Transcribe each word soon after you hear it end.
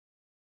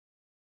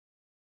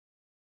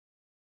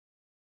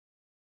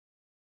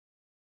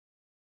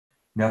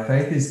Now,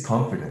 faith is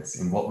confidence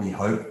in what we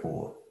hope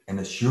for and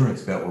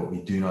assurance about what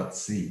we do not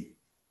see.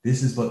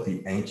 This is what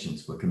the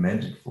ancients were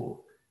commended for.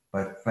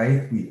 By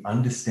faith, we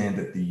understand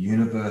that the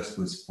universe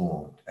was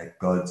formed at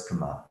God's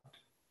command,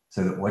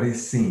 so that what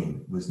is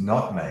seen was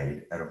not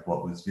made out of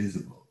what was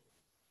visible.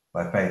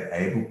 By faith,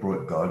 Abel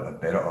brought God a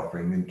better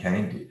offering than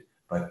Cain did.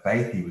 By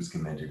faith, he was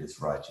commended as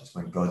righteous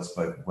when God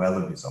spoke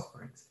well of his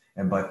offerings.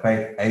 And by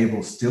faith,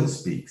 Abel still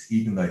speaks,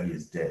 even though he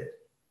is dead.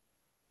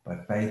 By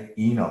faith,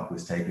 Enoch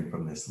was taken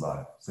from this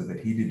life, so that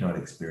he did not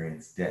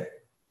experience death.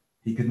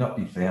 He could not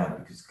be found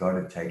because God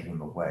had taken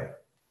him away.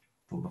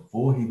 For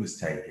before he was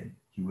taken,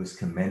 he was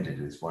commended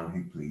as one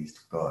who pleased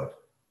God.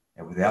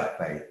 And without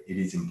faith, it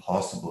is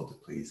impossible to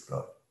please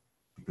God,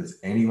 because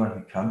anyone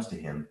who comes to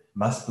him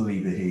must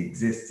believe that he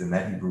exists and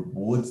that he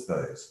rewards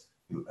those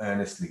who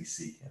earnestly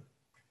seek him.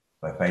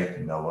 By faith,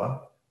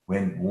 Noah,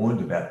 when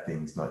warned about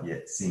things not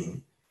yet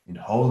seen, in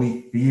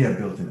holy fear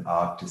built an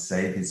ark to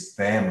save his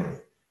family.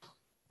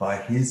 By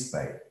his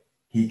faith,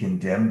 he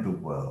condemned the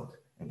world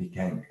and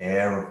became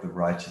heir of the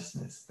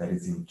righteousness that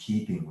is in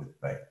keeping with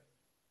faith.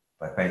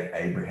 By faith,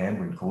 Abraham,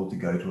 when called to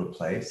go to a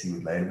place he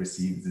would later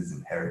receive as his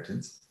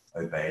inheritance,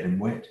 obeyed and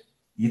went,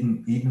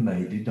 even though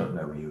he did not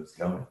know where he was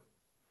going.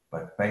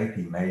 By faith,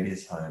 he made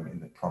his home in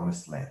the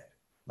promised land.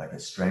 Like a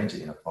stranger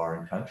in a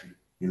foreign country,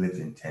 he lived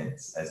in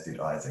tents, as did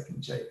Isaac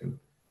and Jacob,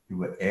 who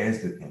were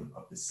heirs with him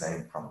of the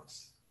same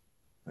promise.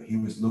 For he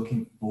was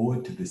looking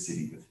forward to the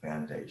city with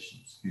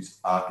foundations, whose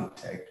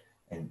architect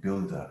and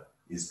builder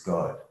is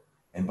God.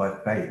 And by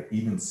faith,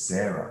 even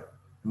Sarah,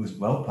 who was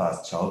well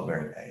past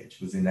childbearing age,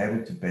 was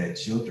enabled to bear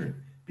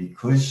children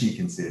because she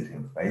considered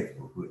him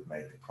faithful who had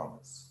made the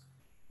promise.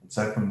 And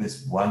so from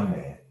this one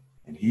man,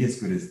 and he as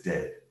good as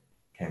dead,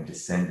 came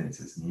descendants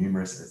as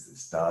numerous as the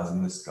stars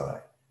in the sky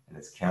and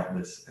as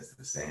countless as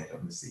the sand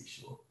on the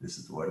seashore. This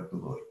is the word of the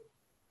Lord.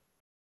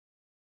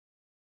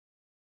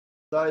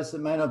 Those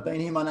that may not have been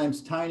here, my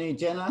name's Tony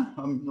Jenner.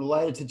 I'm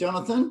related to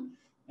Jonathan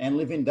and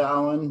live in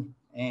Darwin,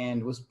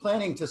 and was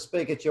planning to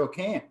speak at your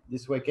camp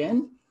this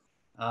weekend,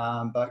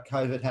 but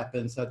COVID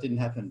happened, so it didn't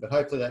happen. But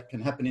hopefully that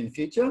can happen in the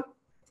future.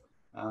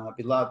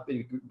 It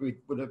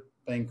would have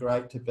been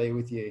great to be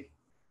with you.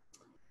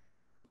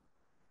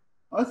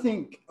 I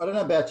don't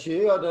know about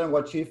you, I don't know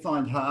what you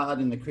find hard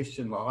in the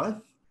Christian life,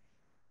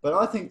 but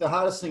I think the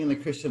hardest thing in the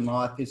Christian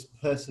life is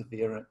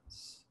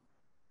perseverance.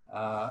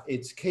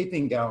 It's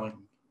keeping going.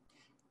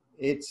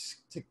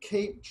 It's to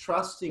keep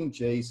trusting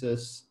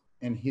Jesus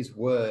and his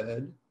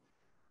word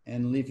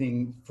and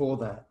living for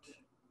that.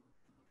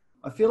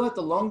 I feel like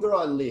the longer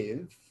I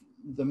live,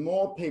 the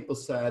more people,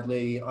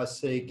 sadly, I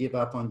see give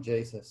up on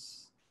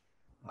Jesus.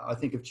 I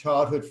think of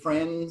childhood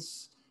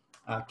friends,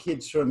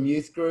 kids from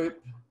youth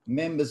group,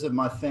 members of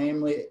my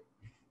family,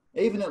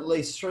 even at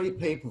least 3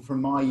 people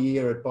from my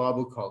year at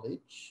Bible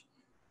college.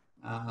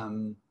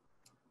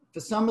 For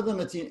some of them,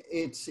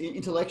 it's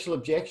intellectual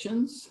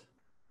objections.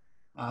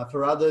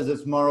 For others,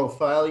 it's moral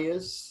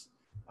failures.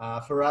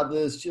 For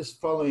others,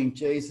 just following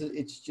Jesus,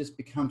 it just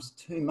becomes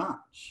too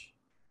much.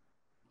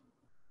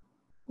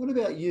 What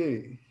about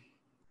you?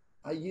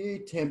 Are you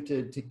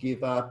tempted to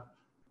give up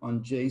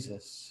on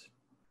Jesus?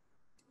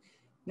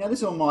 Now,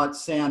 this all might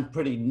sound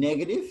pretty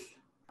negative.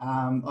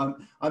 I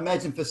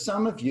imagine for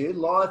some of you,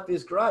 life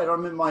is great. I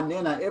remember my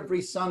nana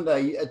every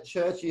Sunday at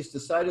church used to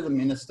say to the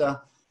minister,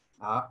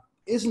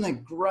 isn't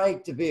it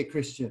great to be a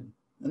Christian?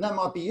 And that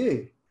might be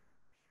you.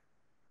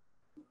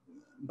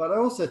 But I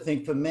also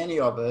think for many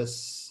of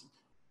us,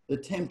 the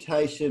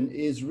temptation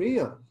is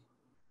real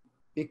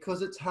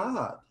because it's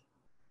hard.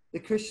 The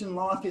Christian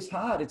life is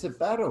hard. It's a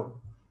battle.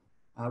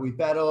 We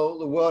battle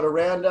the world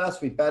around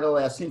us. We battle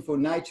our sinful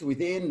nature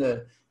within,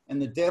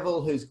 and the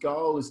devil whose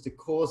goal is to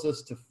cause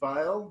us to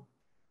fail.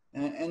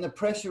 And the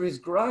pressure is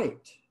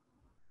great.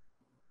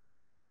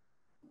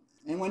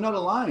 And we're not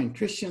alone.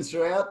 Christians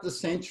throughout the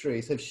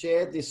centuries have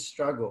shared this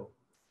struggle.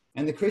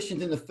 And the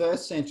Christians in the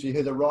first century,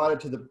 who the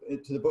writer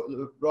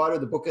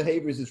of the book of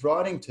Hebrews is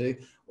writing to,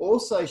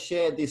 also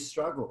shared this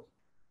struggle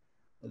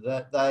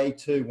that they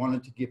too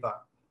wanted to give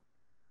up.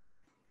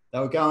 They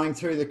were going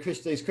through,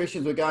 these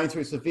Christians were going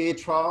through severe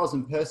trials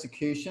and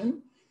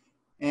persecution,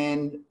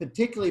 and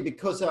particularly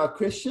because they are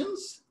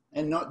Christians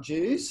and not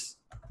Jews,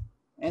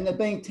 and they're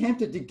being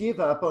tempted to give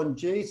up on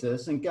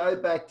Jesus and go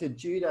back to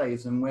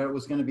Judaism where it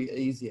was going to be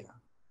easier.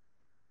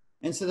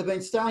 And so they've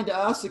been starting to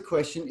ask the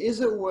question,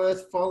 is it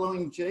worth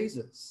following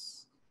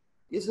Jesus?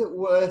 Is it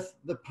worth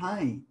the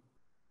pain?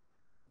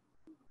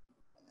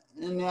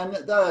 And now,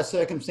 though our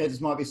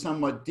circumstances might be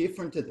somewhat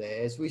different to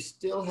theirs, we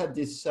still have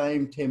this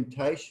same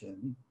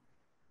temptation.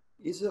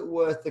 Is it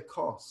worth the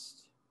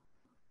cost?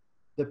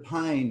 The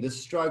pain, the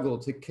struggle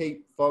to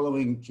keep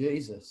following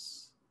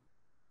Jesus?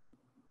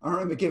 I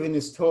remember giving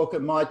this talk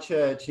at my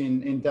church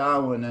in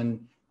Darwin,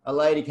 and a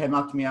lady came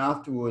up to me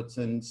afterwards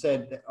and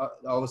said,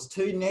 I was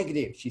too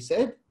negative, she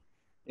said.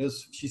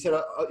 She said,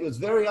 it was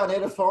very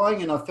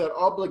unedifying and I felt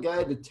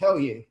obligated to tell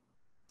you.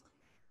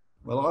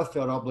 Well, I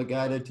felt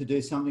obligated to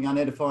do something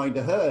unedifying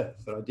to her,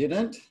 but I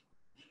didn't.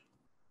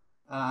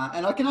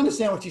 And I can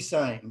understand what she's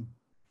saying.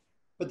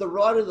 But the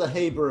writer of the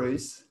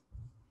Hebrews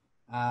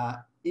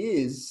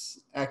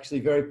is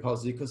actually very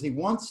positive because he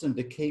wants them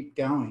to keep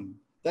going.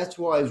 That's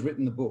why he's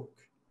written the book.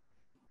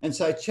 And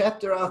so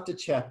chapter after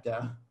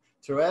chapter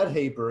throughout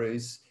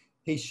Hebrews,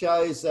 he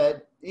shows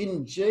that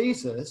in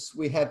Jesus,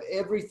 we have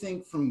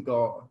everything from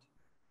God.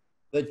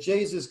 That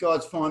Jesus is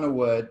God's final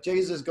word,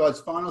 Jesus is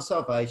God's final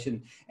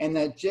salvation, and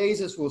that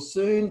Jesus will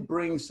soon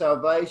bring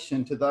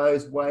salvation to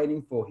those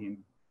waiting for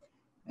him.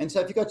 And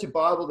so if you've got your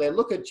Bible there,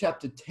 look at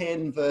chapter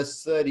 10,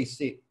 verse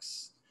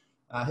 36.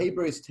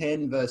 Hebrews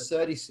 10, verse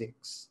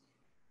 36.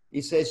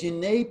 He says, you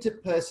need to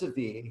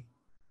persevere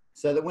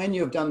so that when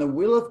you have done the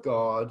will of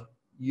God,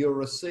 you'll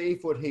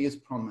receive what he has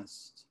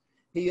promised.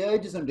 He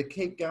urges them to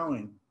keep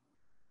going.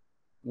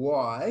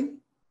 Why?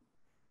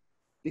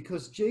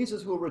 Because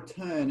Jesus will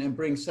return and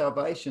bring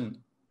salvation.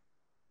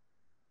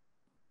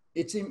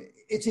 It's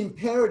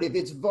imperative,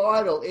 it's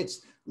vital,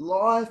 it's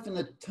life and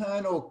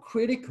eternal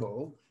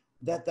critical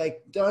that they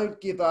don't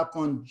give up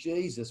on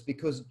Jesus,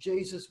 because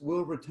Jesus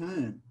will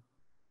return.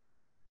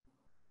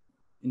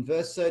 In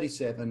verse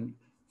 37,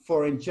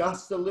 for in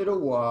just a little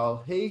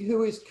while, he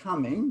who is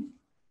coming,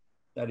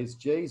 that is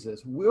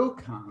Jesus, will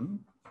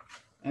come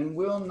and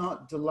will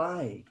not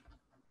delay.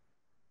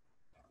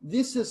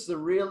 This is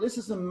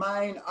the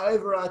main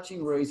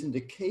overarching reason to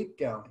keep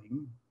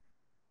going,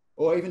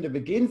 or even to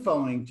begin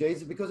following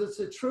Jesus, because it's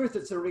a truth,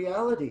 it's a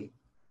reality.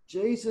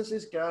 Jesus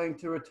is going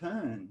to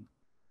return.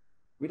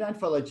 We don't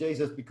follow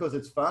Jesus because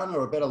it's fun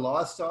or a better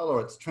lifestyle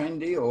or it's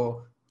trendy,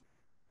 or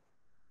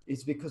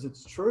it's because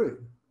it's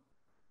true.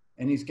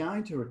 And he's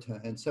going to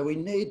return. So we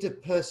need to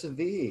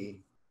persevere.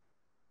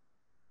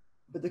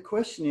 But the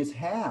question is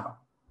how?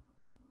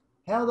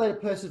 How are they to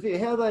persevere?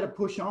 How are they to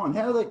push on?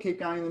 How do they keep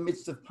going in the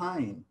midst of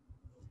pain?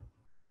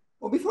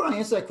 Well, before I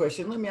answer that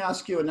question, let me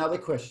ask you another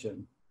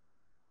question.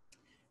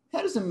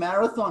 How does a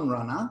marathon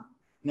runner,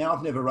 now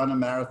I've never run a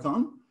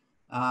marathon,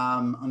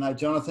 I know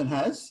Jonathan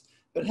has,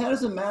 but how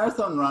does a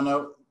marathon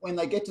runner, when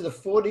they get to the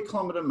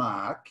 40-kilometre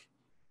mark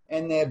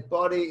and their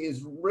body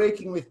is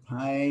reeking with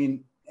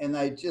pain and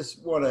they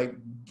just want to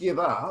give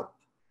up,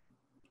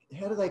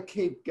 how do they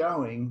keep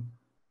going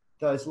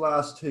those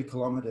last 2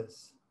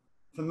 kilometres?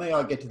 For me,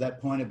 I get to that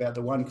point about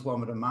the 1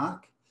 kilometre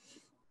mark.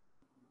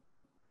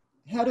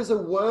 How does a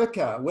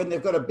worker, when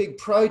they've got a big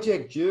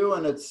project due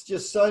and it's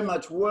just so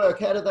much work,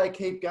 how do they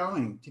keep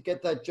going to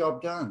get that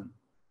job done?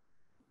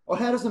 Or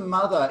how does a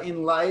mother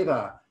in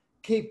labour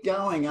keep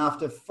going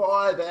after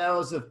 5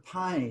 hours of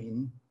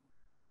pain?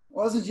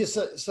 Why doesn't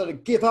just sort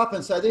of give up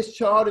and say, this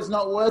child is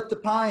not worth the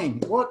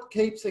pain? What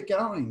keeps it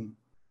going?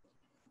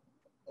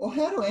 Or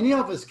how do any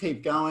of us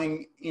keep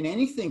going in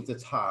anything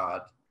that's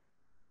hard?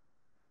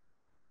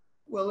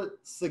 Well,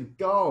 it's the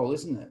goal,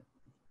 isn't it?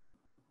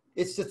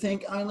 It's to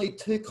think only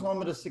 2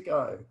 kilometres to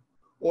go,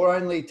 or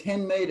only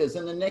 10 metres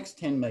and the next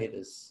 10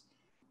 metres.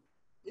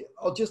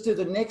 I'll just do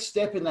the next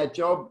step in that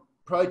job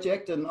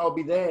project and I'll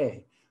be there.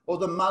 Or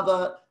the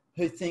mother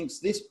who thinks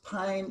this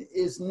pain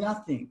is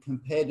nothing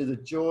compared to the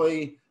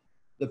joy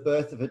the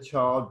birth of a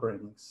child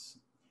brings.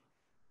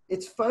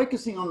 It's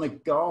focusing on the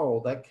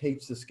goal that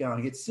keeps us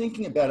going. It's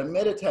thinking about it,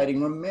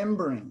 meditating,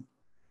 remembering,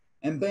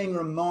 and being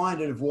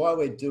reminded of why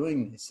we're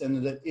doing this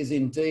and that it is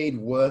indeed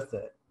worth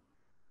it.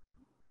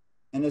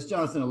 And as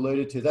Jonathan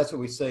alluded to, that's what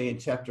we see in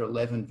chapter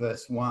 11,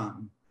 verse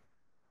 1.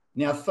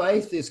 Now,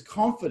 faith is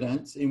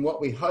confidence in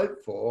what we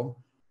hope for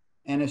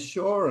and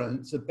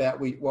assurance about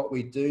what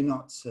we do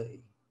not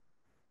see.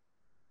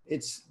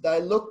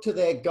 They look to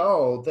their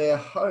goal, their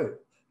hope.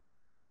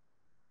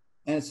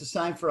 And it's the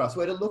same for us.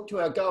 We're to look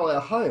to our goal,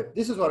 our hope.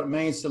 This is what it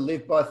means to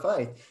live by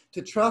faith,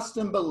 to trust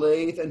and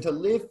believe and to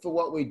live for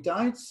what we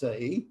don't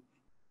see,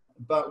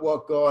 but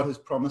what God has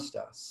promised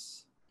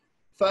us.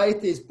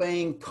 Faith is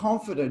being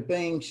confident,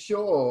 being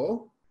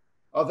sure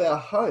of our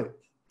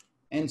hope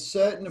and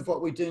certain of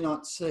what we do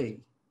not see.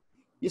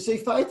 You see,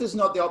 faith is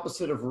not the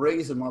opposite of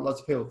reason. Like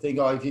lots of people think,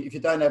 oh, if you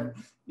don't have,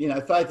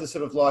 faith is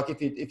sort of like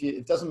if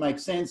it doesn't make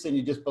sense, then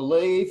you just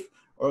believe,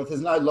 or if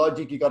there's no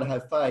logic, you've got to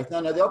have faith.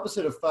 No, the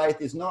opposite of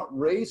faith is not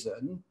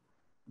reason,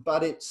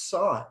 but it's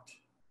sight.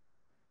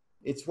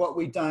 It's what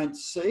we don't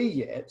see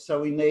yet.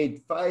 So we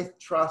need faith,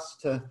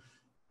 trust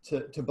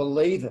to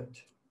believe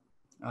it,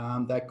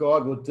 that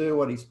God will do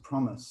what he's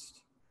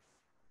promised.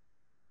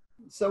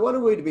 So what are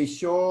we to be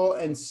sure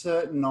and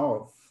certain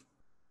of?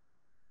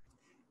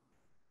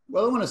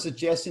 Well, I want to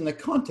suggest in the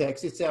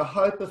context, it's our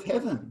hope of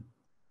heaven.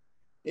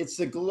 It's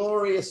the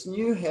glorious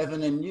new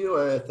heaven and new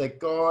earth that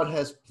God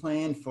has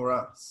planned for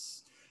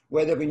us,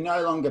 where there be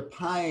no longer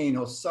pain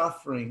or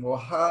suffering or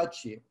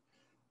hardship.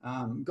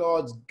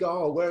 God's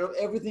goal, where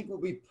everything will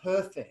be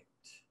perfect.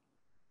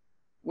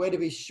 We're to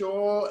be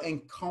sure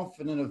and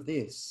confident of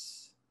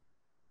this.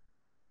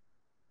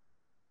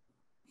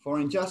 For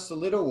in just a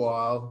little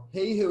while,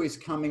 he who is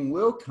coming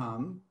will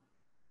come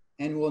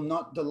and will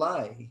not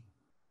delay,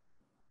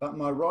 but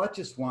my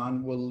righteous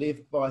one will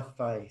live by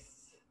faith.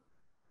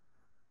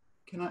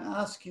 Can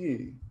I ask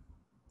you,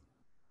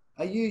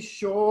 are you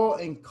sure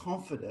and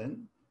confident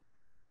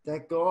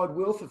that God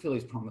will fulfill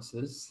his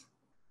promises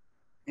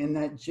and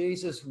that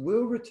Jesus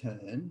will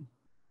return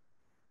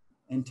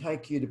and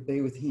take you to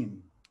be with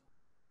him?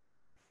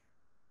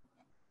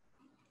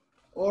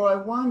 Or I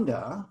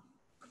wonder,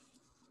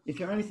 if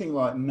you're anything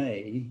like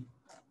me,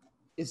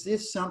 is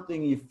this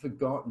something you've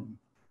forgotten?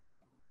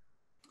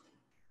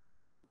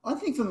 I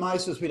think for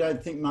most of us, we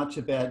don't think much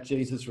about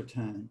Jesus'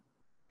 return.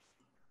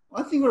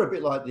 I think we're a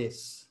bit like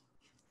this.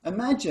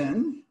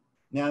 Imagine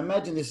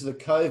this is a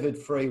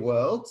COVID-free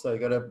world, so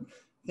you've got to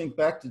think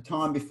back to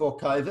time before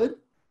COVID.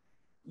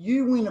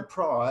 You win a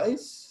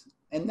prize,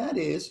 and that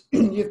is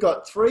you've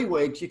got 3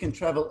 weeks, you can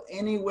travel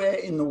anywhere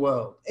in the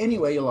world,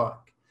 anywhere you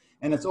like,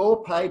 and it's all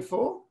paid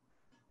for.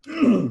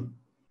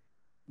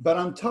 But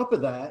on top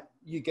of that,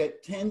 you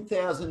get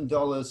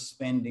 $10,000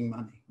 spending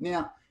money.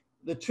 Now,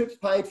 the trip's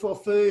paid for,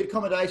 food,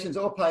 accommodations,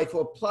 all paid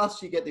for,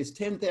 plus you get this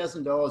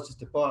 $10,000 just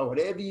to buy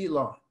whatever you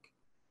like.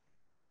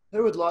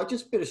 Who would like,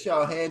 just a bit of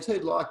show of hands,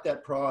 who'd like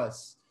that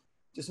prize?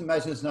 Just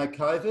imagine there's no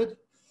COVID. It'd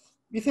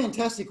be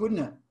fantastic, wouldn't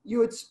it? You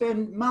would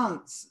spend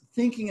months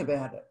thinking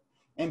about it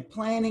and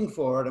planning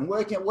for it and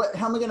working out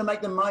how am I going to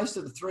make the most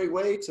of the 3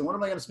 weeks and what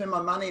am I going to spend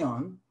my money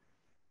on?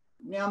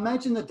 Now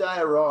imagine the day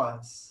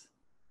arrives.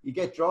 You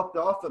get dropped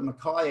off at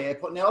Mackay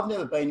Airport. Now I've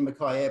never been to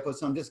Mackay Airport,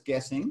 so I'm just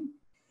guessing.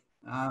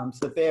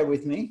 So bear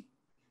with me.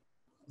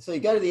 So you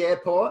go to the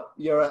airport,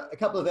 you're a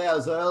couple of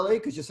hours early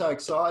because you're so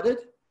excited,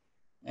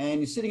 and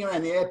you're sitting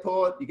around the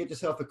airport, you get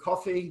yourself a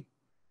coffee,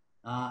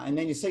 and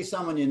then you see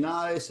someone you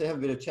know, so have a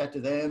bit of chat to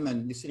them,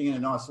 and you're sitting in a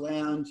nice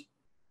lounge,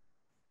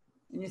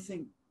 and you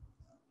think,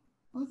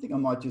 I think I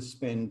might just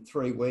spend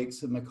 3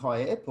 weeks at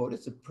Mackay Airport.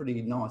 It's a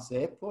pretty nice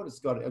airport.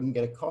 I can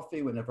get a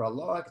coffee whenever I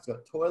like. It's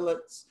got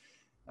toilets.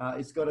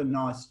 It's got a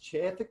nice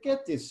chair.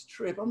 Forget this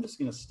trip. I'm just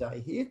going to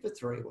stay here for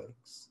 3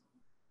 weeks.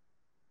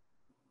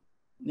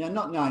 Now,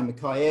 not knowing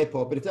Mackay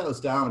Airport, but if that was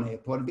Darwin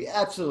Airport, it'd be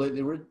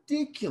absolutely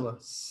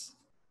ridiculous.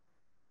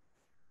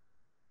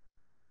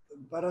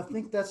 But I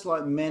think that's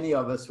like many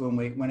of us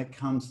when it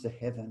comes to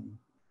heaven.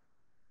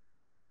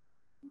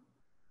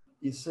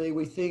 You see,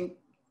 we think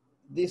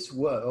this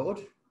world,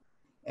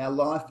 our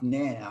life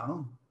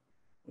now,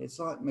 it's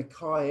like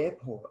Mackay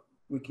Airport.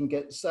 We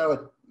get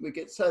so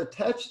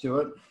attached to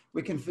it,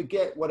 we can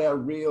forget what our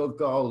real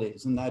goal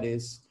is, and that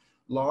is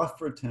life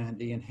for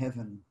eternity in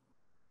heaven.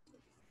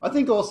 I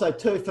think also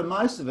too, for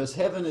most of us,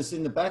 heaven is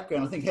in the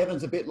background. I think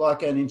heaven's a bit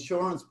like an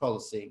insurance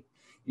policy.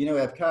 You know, we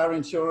have car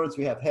insurance,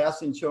 we have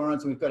house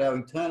insurance, we've got our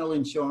eternal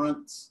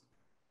insurance.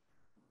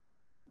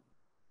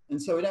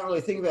 And so we don't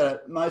really think about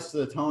it most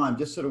of the time,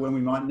 just sort of when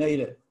we might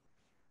need it.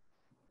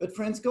 But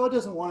friends, God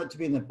doesn't want it to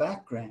be in the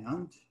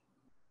background.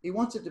 He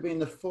wants it to be in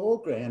the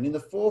foreground, in the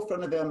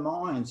forefront of our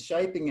minds,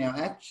 shaping our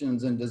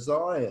actions and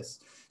desires,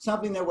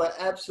 something that we're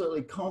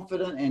absolutely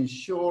confident and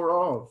sure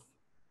of,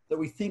 that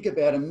we think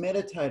about and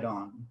meditate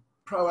on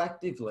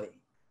proactively.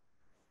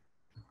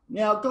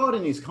 Now, God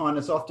in his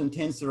kindness often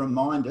tends to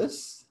remind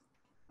us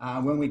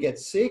when we get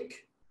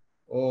sick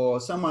or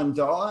someone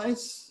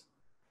dies,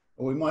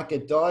 or we might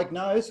get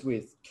diagnosed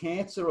with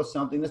cancer or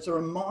something. That's a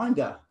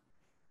reminder,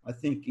 I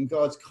think, in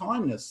God's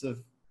kindness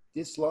of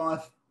this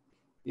life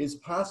is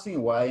passing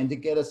away and to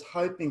get us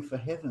hoping for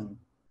heaven.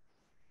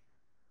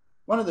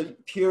 One of the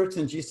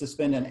Puritans used to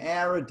spend an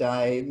hour a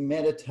day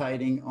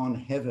meditating on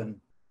heaven.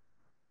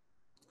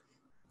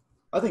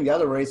 I think the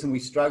other reason we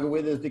struggle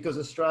with it is because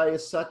Australia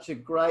is such a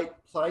great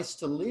place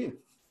to live.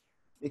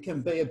 It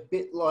can be a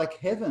bit like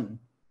heaven,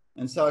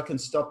 and so it can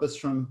stop us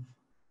from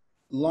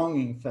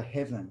longing for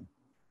heaven.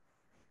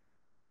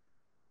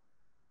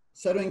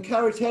 So to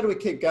encourage, how do we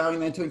keep going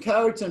then? To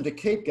encourage them to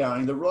keep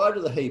going, the writer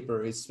of the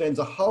Hebrews spends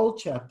a whole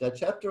chapter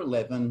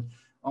 11,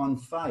 on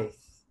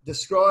faith,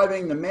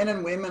 describing the men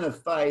and women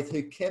of faith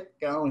who kept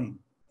going.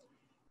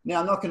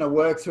 Now, I'm not going to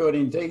work through it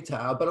in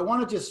detail, but I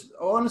want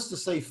us to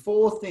see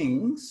 4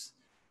 things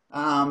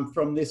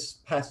from this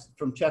passage,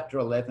 from chapter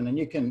 11, and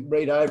you can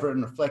read over it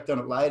and reflect on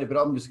it later, but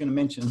I'm just going to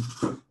mention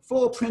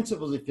 4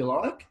 principles, if you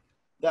like,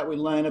 that we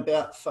learn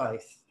about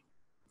faith.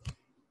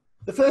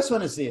 The first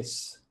one is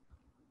this.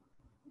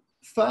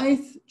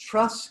 Faith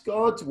trusts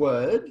God's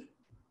word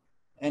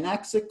and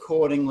acts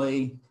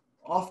accordingly,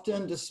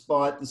 often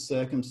despite the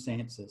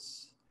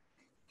circumstances.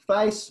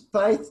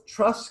 Faith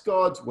trusts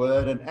God's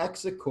word and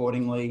acts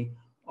accordingly,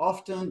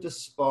 often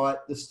despite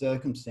the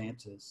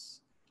circumstances.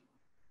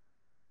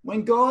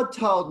 When God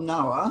told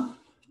Noah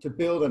to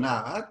build an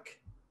ark,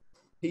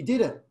 he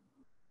did it.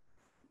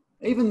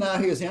 Even though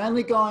he was the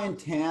only guy in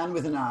town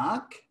with an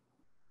ark,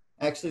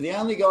 actually the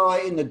only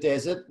guy in the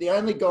desert, the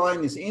only guy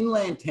in this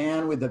inland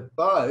town with a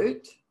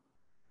boat,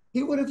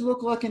 he would have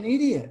looked like an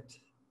idiot.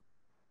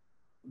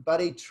 But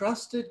he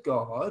trusted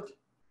God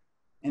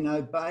and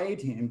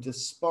obeyed him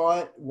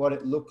despite what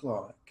it looked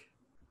like.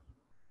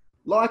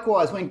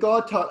 Likewise, when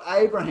God told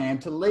Abraham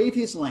to leave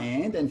his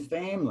land and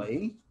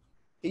family,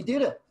 he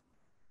did it.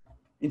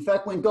 In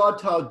fact, when God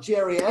told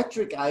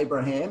geriatric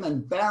Abraham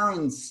and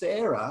barren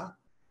Sarah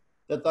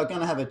that they're going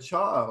to have a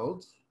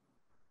child,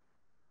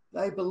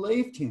 they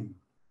believed him.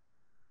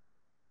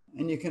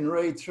 And you can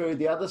read through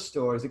the other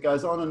stories. It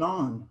goes on and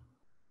on.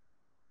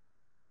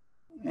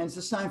 And it's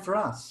the same for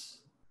us.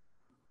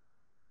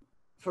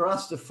 for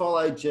us to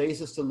follow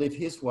Jesus, to live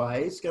his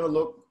way, it's going to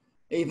look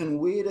even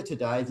weirder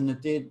today than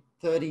it did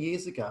 30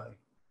 years ago.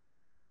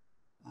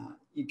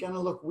 You're going to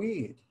look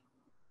weird.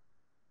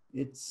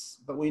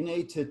 But we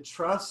need to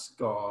trust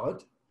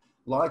God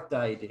like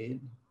they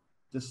did,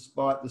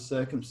 despite the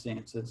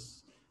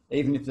circumstances,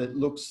 even if it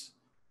looks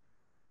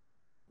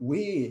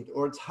weird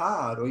or it's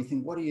hard, or you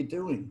think, what are you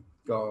doing,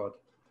 God?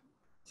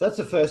 So that's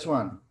the first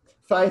one.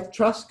 Faith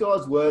trusts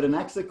God's word and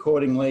acts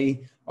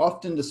accordingly,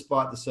 often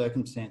despite the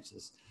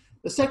circumstances.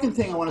 The second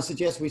thing I want to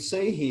suggest we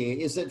see here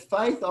is that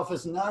faith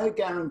offers no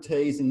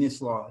guarantees in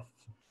this life.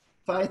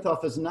 Faith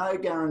offers no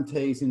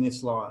guarantees in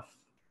this life.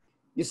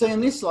 You see,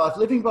 in this life,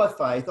 living by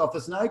faith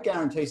offers no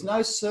guarantees,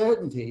 no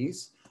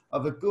certainties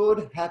of a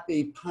good,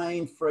 happy,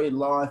 pain-free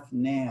life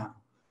now.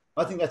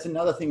 I think that's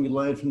another thing we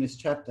learned from this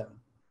chapter.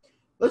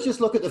 Let's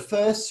just look at the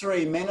first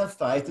three men of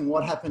faith and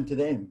what happened to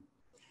them.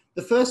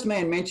 The first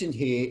man mentioned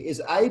here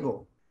is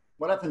Abel.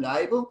 What happened to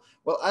Abel?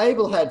 Well,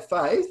 Abel had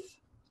faith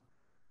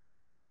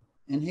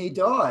and he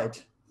died.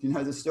 You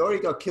know the story,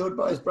 he got killed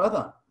by his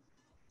brother.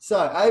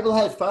 So Abel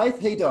had faith,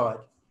 he died.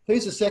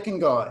 Who's the second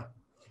guy?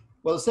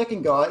 Well, the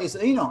second guy is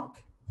Enoch.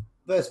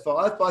 Verse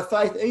 5, by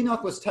faith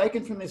Enoch was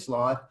taken from this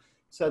life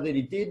so that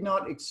he did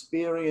not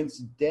experience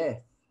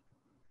death.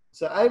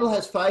 So Abel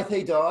has faith,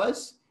 he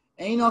dies.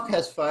 Enoch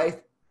has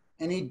faith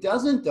and he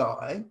doesn't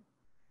die.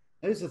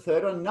 Who's the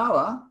third one?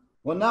 Noah.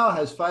 Well, Noah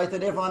has faith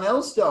and everyone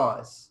else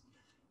dies.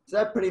 So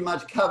that pretty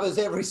much covers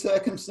every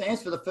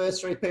circumstance for the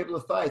first three people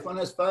of faith. One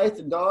has faith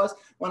and dies,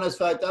 one has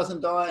faith,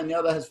 doesn't die, and the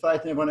other has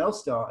faith and everyone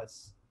else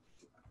dies.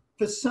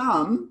 For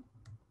some,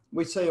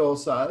 we see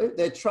also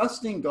their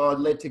trust in God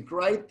led to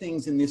great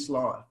things in this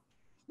life.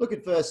 Look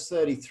at verse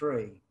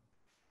 33.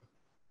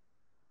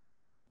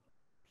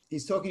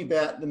 He's talking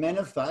about the men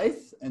of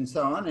faith and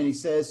so on, and he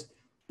says,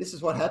 this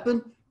is what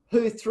happened,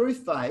 who through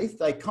faith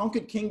they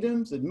conquered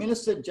kingdoms,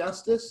 administered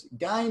justice,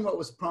 gained what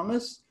was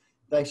promised.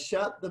 They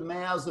shut the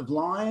mouths of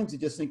lions. You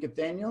just think of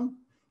Daniel.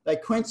 They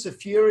quenched the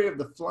fury of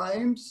the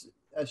flames,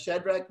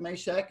 Shadrach,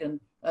 Meshach, and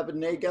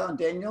Abednego and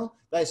Daniel.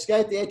 They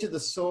escaped the edge of the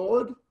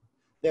sword.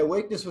 Their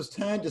weakness was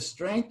turned to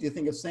strength. You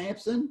think of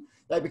Samson.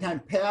 They became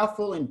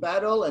powerful in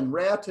battle and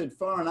routed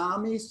foreign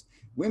armies.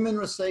 Women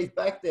received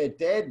back their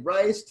dead,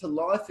 raised to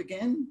life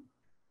again.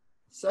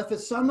 So for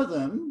some of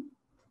them,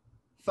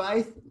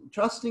 faith,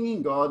 trusting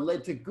in God,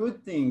 led to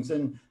good things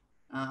and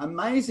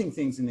amazing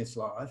things in this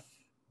life.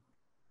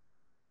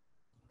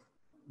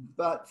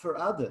 But for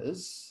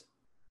others,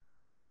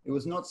 it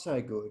was not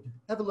so good.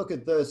 Have a look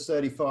at verse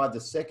 35, the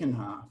second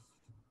half.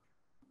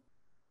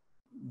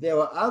 There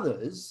were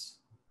others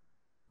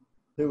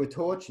who were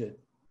tortured,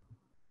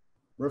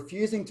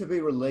 refusing to be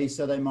released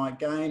so they might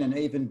gain an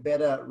even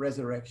better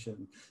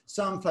resurrection.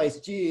 Some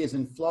faced jeers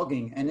and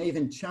flogging and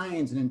even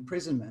chains and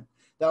imprisonment.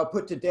 They were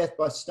put to death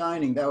by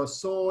stoning. They were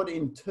sawed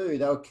in two.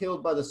 They were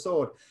killed by the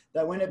sword.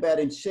 They went about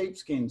in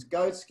sheepskins,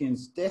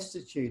 goatskins,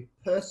 destitute,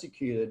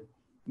 persecuted,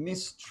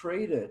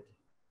 mistreated.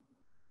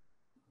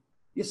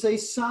 You see,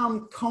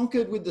 some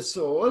conquered with the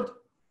sword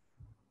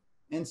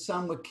and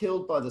some were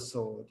killed by the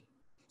sword.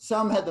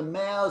 Some had the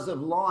mouths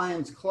of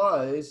lions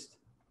closed.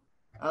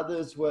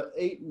 Others were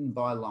eaten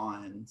by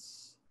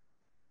lions.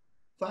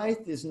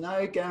 Faith is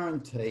no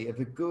guarantee of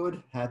a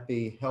good,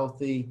 happy,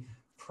 healthy,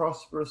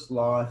 prosperous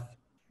life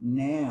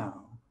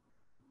now.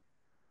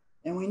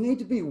 And we need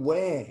to be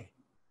aware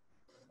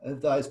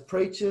of those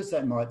preachers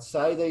that might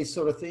say these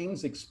sort of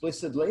things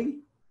explicitly.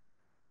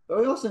 But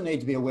we also need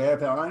to be aware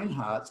of our own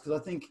hearts, because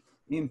I think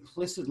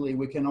implicitly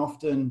we can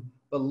often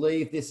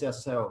believe this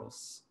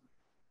ourselves.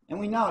 And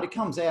we know it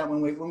comes out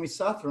when we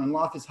suffer and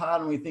life is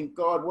hard and we think,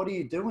 God, what are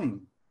you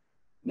doing?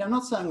 Now, I'm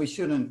not saying we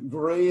shouldn't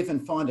grieve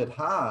and find it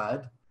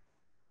hard,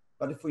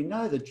 but if we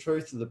know the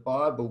truth of the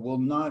Bible, we'll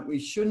know we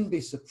shouldn't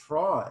be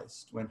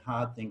surprised when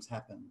hard things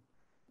happen.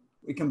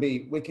 It can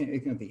be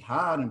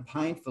hard and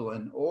painful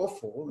and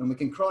awful, and we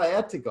can cry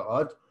out to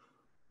God,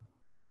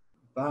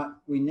 but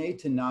we need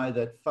to know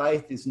that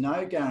faith is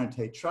no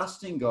guarantee.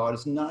 Trusting God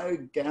is no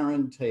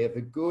guarantee of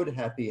a good,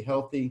 happy,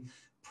 healthy,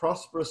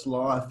 prosperous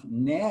life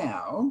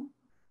now,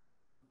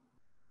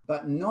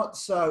 but not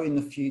so in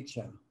the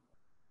future.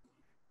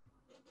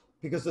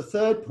 Because the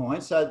third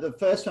point, so the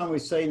first one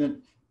we've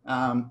seen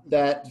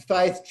that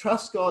faith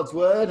trusts God's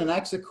word and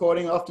acts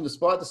according, often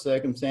despite the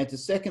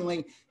circumstances.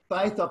 Secondly,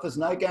 faith offers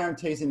no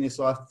guarantees in this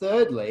life.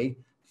 Thirdly,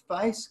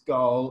 faith's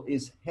goal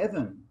is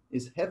heaven,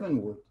 is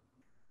heavenward.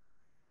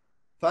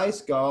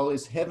 Faith's goal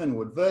is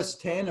heavenward. Verse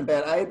 10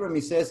 about Abram, he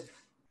says,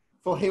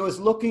 for he was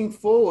looking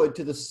forward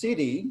to the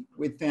city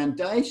with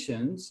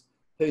foundations,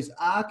 whose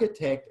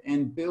architect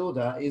and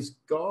builder is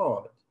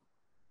God.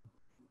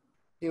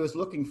 He was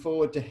looking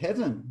forward to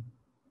heaven.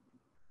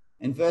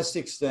 In verse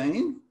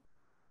 16,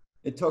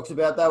 it talks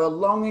about they were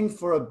longing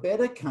for a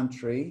better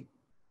country,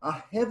 a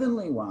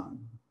heavenly one.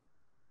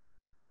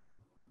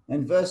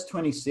 And verse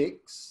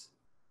 26,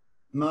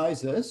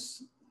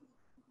 Moses,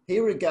 he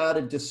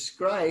regarded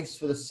disgrace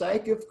for the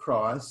sake of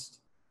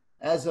Christ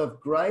as of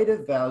greater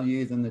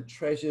value than the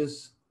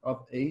treasures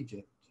of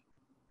Egypt.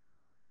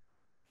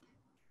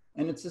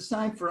 And it's the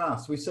same for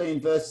us. We see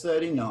in verse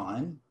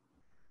 39,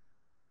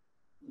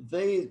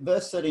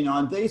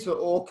 these were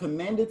all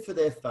commended for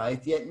their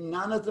faith, yet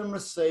none of them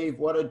received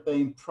what had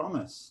been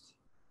promised,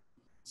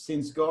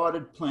 since God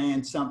had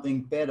planned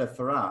something better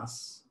for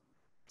us,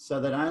 so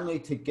that only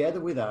together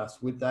with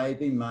us would they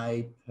be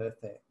made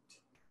perfect.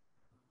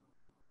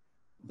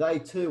 They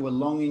too were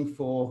longing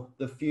for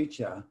the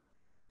future.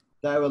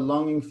 They were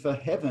longing for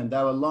heaven.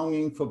 They were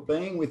longing for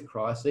being with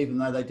Christ, even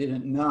though they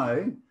didn't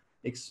know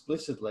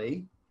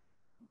explicitly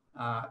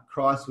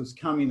Christ was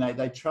coming.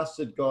 They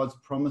trusted God's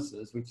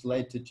promises, which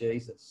led to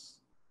Jesus.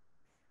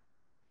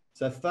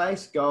 So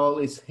faith's goal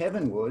is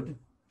heavenward.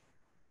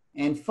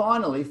 And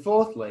finally,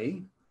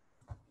 fourthly,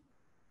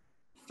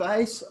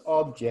 faith's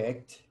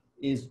object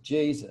is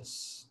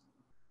Jesus.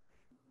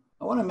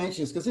 I want to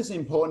mention this because this is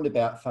important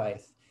about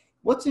faith.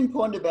 What's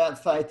important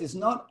about faith is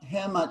not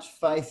how much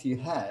faith you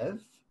have,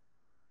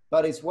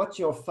 but it's what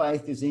your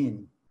faith is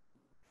in.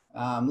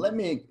 Let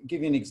me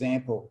give you an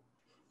example.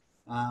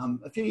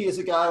 A few years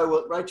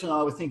ago, Rachel and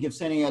I were thinking of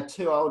sending our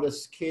two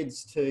oldest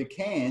kids to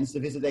Cairns to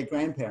visit their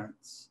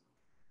grandparents.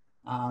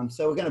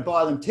 So we're going to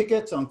buy them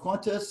tickets on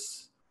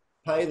Qantas,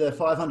 pay the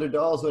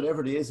 $500,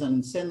 whatever it is,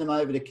 and send them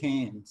over to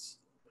Cairns.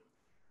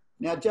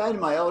 Now, Jaden,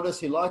 my eldest,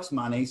 he likes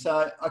money,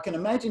 so I can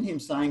imagine him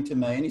saying to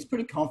me, and he's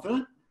pretty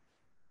confident,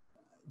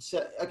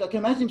 so I can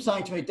imagine him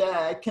saying to me,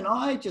 Dad, can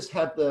I just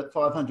have the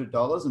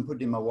 $500 and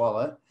put it in my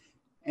wallet,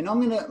 and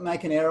I'm going to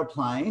make an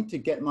aeroplane to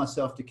get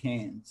myself to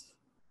Cairns.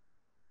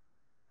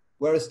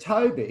 Whereas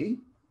Toby,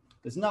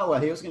 there's no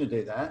way he was going to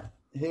do that.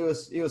 He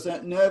was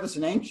nervous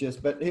and anxious,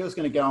 but he was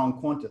going to go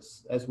on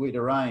Qantas as we'd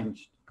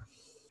arranged.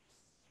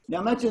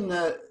 Now imagine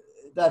that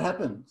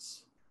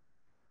happens.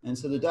 And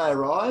so the day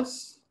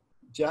arrives,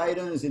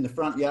 Jaden is in the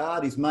front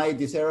yard. He's made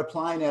this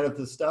aeroplane out of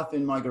the stuff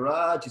in my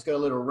garage. He's got a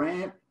little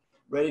ramp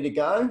ready to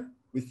go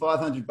with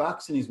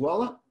 $500 in his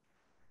wallet.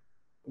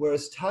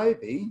 Whereas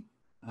Toby,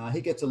 he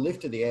gets a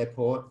lift to the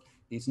airport.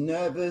 He's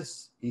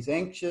nervous, he's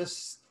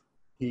anxious,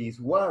 he's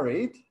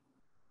worried,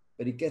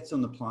 but he gets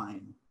on the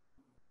plane.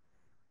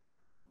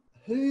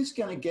 Who's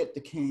going to get to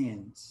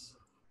Cairns?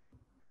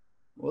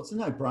 Well, it's a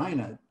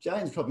no-brainer.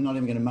 Jaden's probably not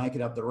even going to make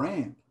it up the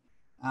ramp.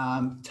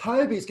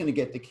 Toby's going to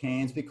get to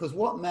Cairns because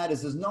what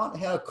matters is not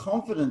how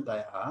confident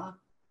they are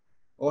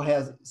or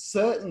how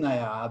certain they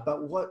are,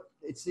 but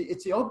it's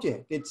the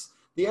object. It's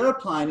the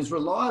aeroplane is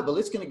reliable.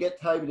 It's going to get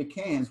Toby to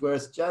Cairns,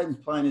 whereas Jaden's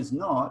plane is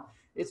not.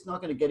 It's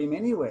not going to get him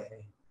anywhere.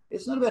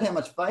 It's not about how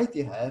much faith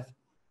you have.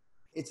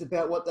 It's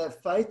about what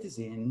that faith is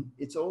in.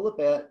 It's all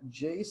about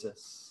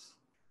Jesus.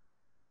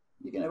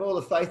 You can have all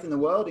the faith in the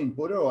world in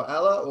Buddha or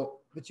Allah,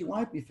 but you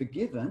won't be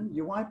forgiven.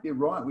 You won't be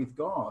right with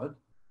God.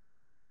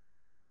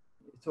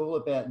 It's all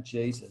about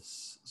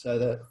Jesus. So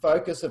the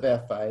focus of our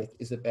faith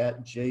is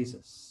about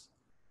Jesus.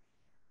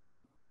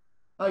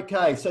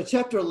 Okay, so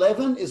chapter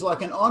 11 is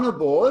like an honour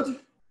board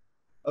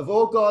of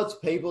all God's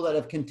people that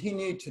have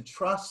continued to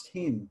trust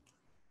him.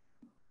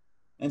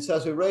 And so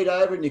as we read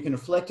over it and you can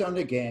reflect on it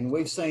again,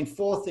 we've seen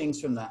four things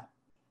from that.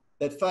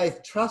 That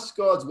faith trusts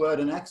God's word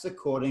and acts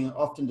according,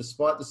 often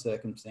despite the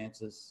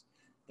circumstances.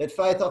 That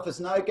faith offers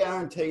no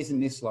guarantees in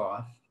this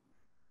life,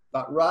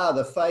 but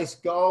rather faith's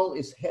goal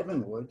is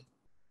heavenward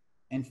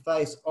and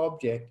faith's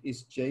object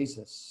is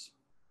Jesus.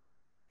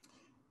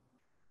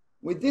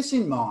 With this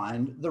in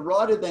mind, the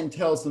writer then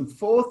tells them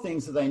four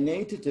things that they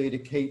need to do to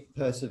keep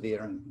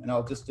persevering. And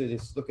I'll just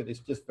look at this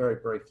just very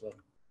briefly.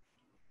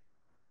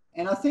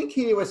 And I think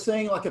here we're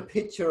seeing like a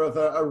picture of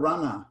a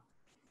runner.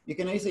 You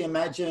can easily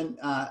imagine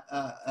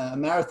a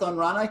marathon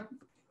runner.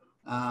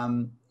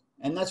 And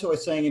that's what we're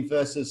seeing in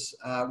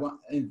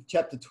in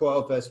chapter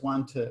 12, verse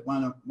 1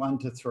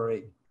 to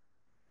 3.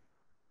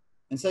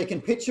 And so you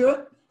can picture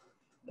it.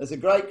 There's a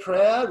great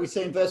crowd. We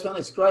see in verse 1,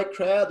 this great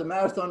crowd. The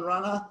marathon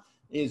runner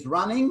is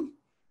running.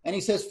 And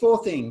he says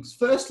four things.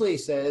 Firstly, he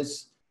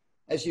says,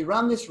 as you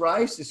run this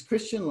race, this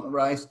Christian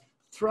race,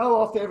 throw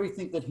off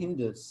everything that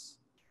hinders.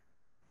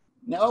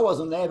 Now, I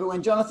wasn't there, but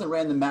when Jonathan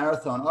ran the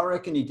marathon, I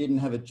reckon he didn't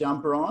have a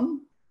jumper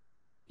on.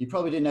 He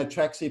probably didn't have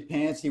tracksuit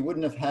pants. He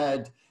wouldn't have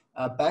had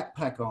a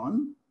backpack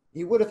on.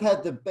 He would have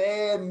had the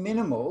bare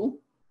minimal,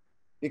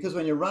 because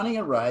when you're running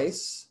a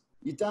race,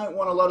 you don't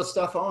want a lot of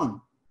stuff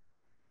on.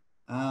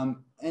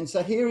 And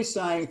so here he's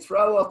saying,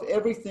 throw off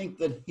everything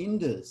that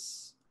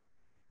hinders.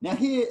 Now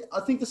here,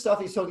 I think the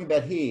stuff he's talking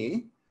about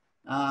here,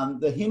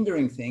 the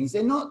hindering things,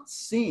 they're not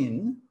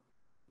sin,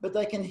 but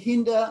they can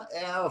hinder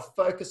our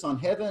focus on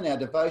heaven, our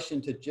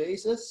devotion to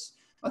Jesus.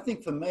 I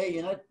think for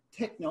me,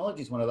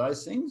 technology is one of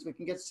those things. We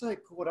can get so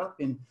caught up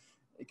in,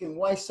 it can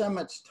waste so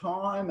much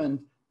time, and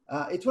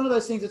it's one of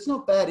those things. It's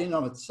not bad in and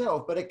of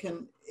itself, but it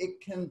can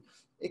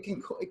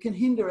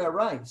hinder our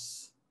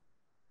race.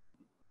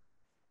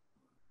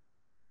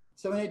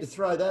 So we need to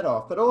throw that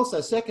off. But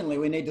also, secondly,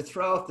 we need to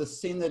throw off the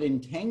sin that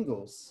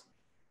entangles.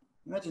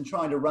 Imagine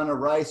trying to run a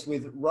race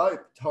with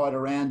rope tied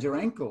around your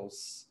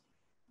ankles.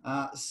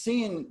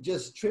 Sin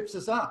just trips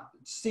us up.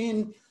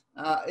 Sin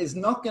is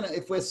not going to,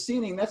 if we're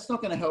sinning, that's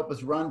not going to help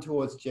us run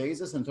towards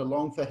Jesus and to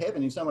long for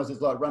heaven. In some ways,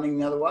 it's like running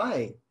the other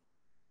way.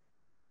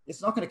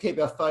 it's not going to keep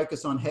our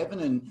focus on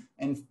heaven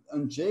and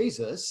on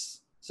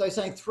Jesus. So he's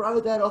saying throw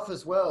that off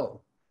as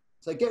well.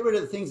 So get rid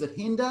of the things that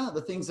hinder,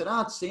 the things that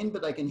aren't sin,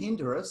 but they can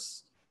hinder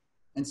us.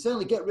 And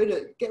certainly get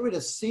rid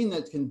of sin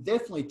that can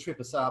definitely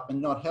trip us up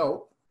and not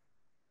help.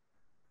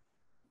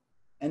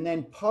 And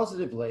then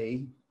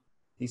positively,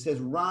 he says,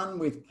 run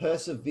with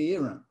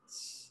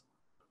perseverance.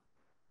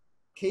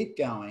 Keep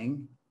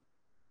going.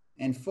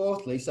 And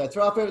fourthly, so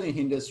throw off everything that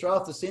hinders, throw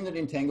off the sin that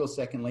entangles,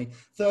 secondly.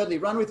 Thirdly,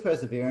 run with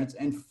perseverance.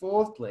 And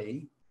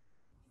fourthly,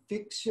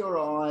 fix your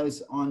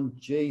eyes on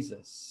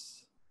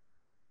Jesus.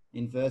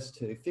 In verse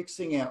 2,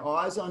 fixing our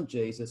eyes on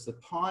Jesus, the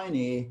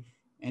pioneer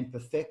and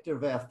perfecter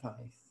of our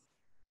faith.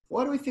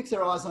 Why do we fix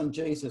our eyes on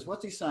Jesus?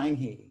 What's he saying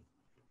here?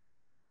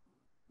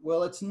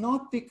 Well, it's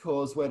not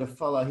because we're to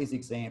follow his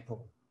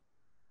example.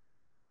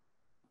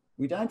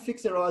 We don't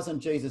fix our eyes on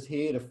Jesus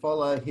here to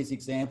follow his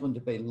example and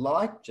to be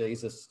like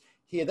Jesus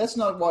here. That's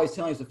not why he's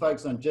telling us to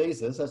focus on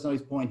Jesus. That's not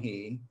his point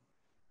here.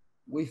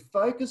 We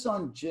focus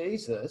on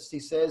Jesus, he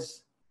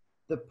says,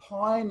 the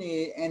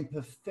pioneer and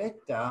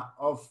perfecter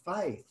of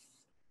faith.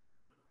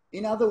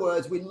 In other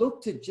words, we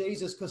look to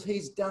Jesus because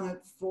he's done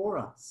it for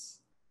us.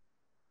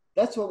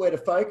 That's what we're to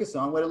focus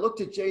on. We're to look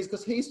to Jesus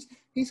because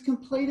he's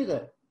completed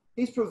it.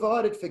 He's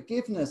provided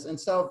forgiveness and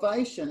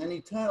salvation and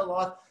eternal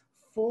life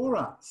for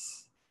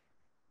us.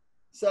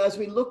 So as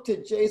we look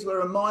to Jesus,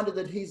 we're reminded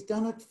that he's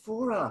done it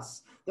for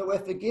us, that we're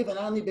forgiven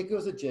only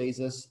because of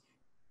Jesus.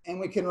 And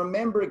we can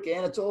remember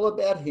again, it's all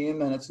about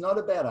him and it's not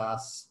about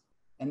us.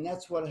 And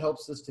that's what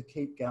helps us to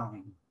keep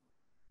going,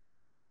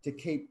 to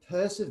keep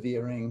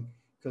persevering,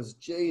 because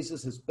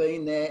Jesus has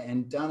been there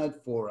and done it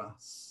for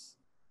us.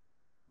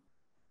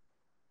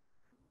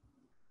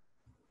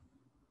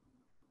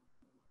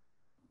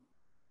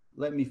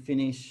 Let me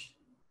finish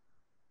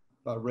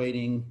by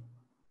reading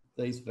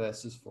these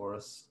verses for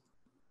us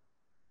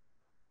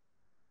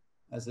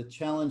as a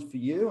challenge for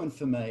you and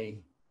for me.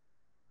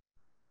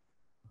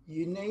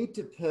 You need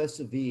to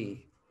persevere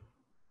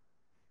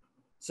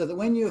so that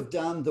when you have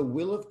done the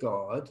will of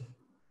God,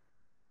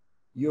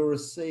 you'll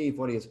receive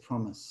what he has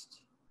promised.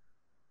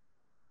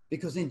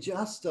 Because in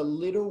just a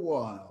little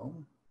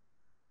while,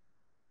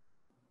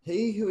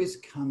 he who is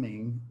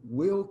coming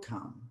will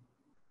come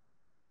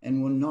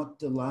and will not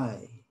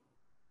delay.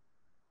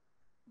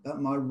 But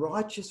my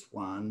righteous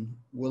one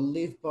will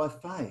live by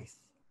faith.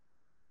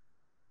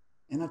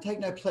 And I take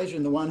no pleasure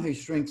in the one who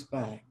shrinks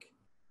back.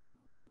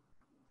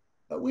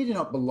 But we do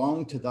not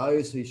belong to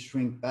those who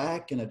shrink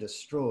back and are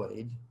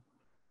destroyed,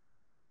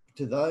 but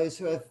to those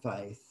who have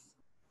faith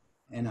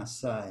and are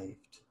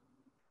saved.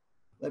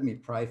 Let me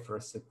pray for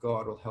us that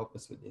God will help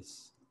us with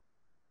this.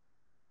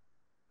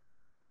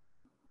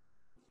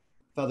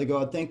 Father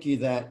God, thank you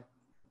that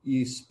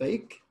you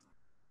speak.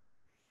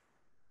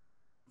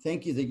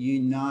 Thank you that you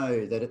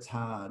know that it's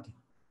hard,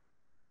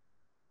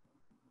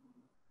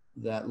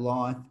 that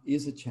life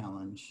is a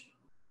challenge.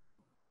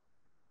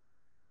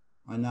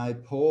 I know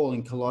Paul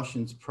in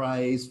Colossians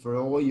prays for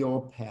all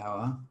your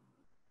power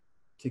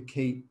to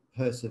keep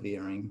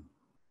persevering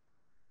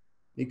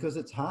because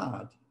it's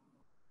hard.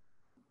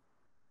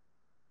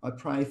 I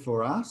pray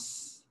for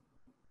us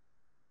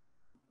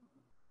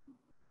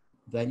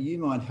that you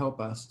might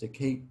help us to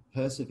keep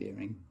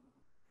persevering,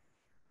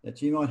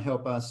 that you might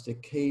help us to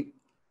keep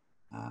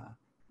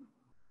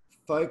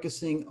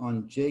focusing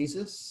on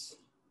Jesus,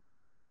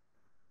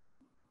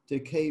 to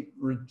keep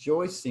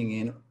rejoicing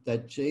in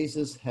that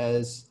Jesus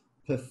has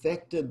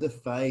perfected the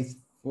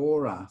faith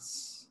for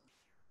us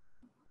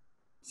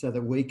so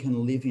that we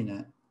can live in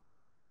it.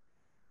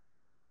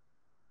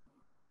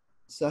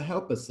 So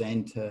help us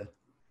then to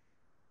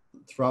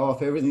throw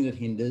off everything that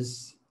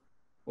hinders,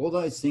 all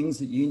those things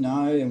that you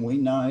know and we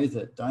know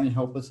that don't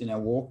help us in our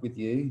walk with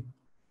you.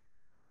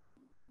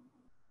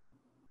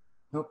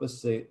 Help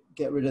us to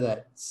get rid of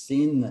that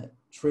sin that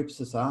trips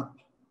us up,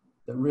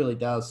 that really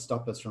does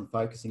stop us from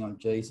focusing on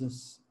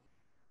Jesus.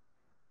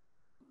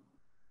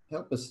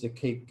 Help us to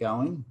keep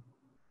going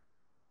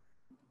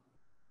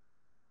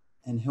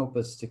and help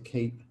us to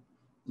keep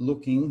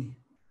looking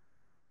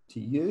to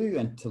you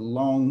and to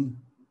long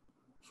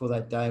for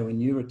that day when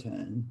you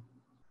return,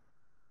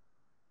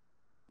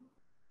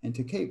 and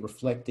to keep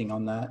reflecting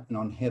on that and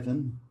on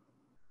heaven.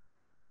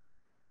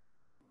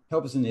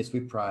 Help us in this, we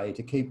pray,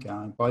 to keep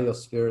going by your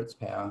Spirit's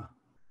power.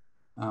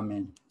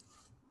 Amen.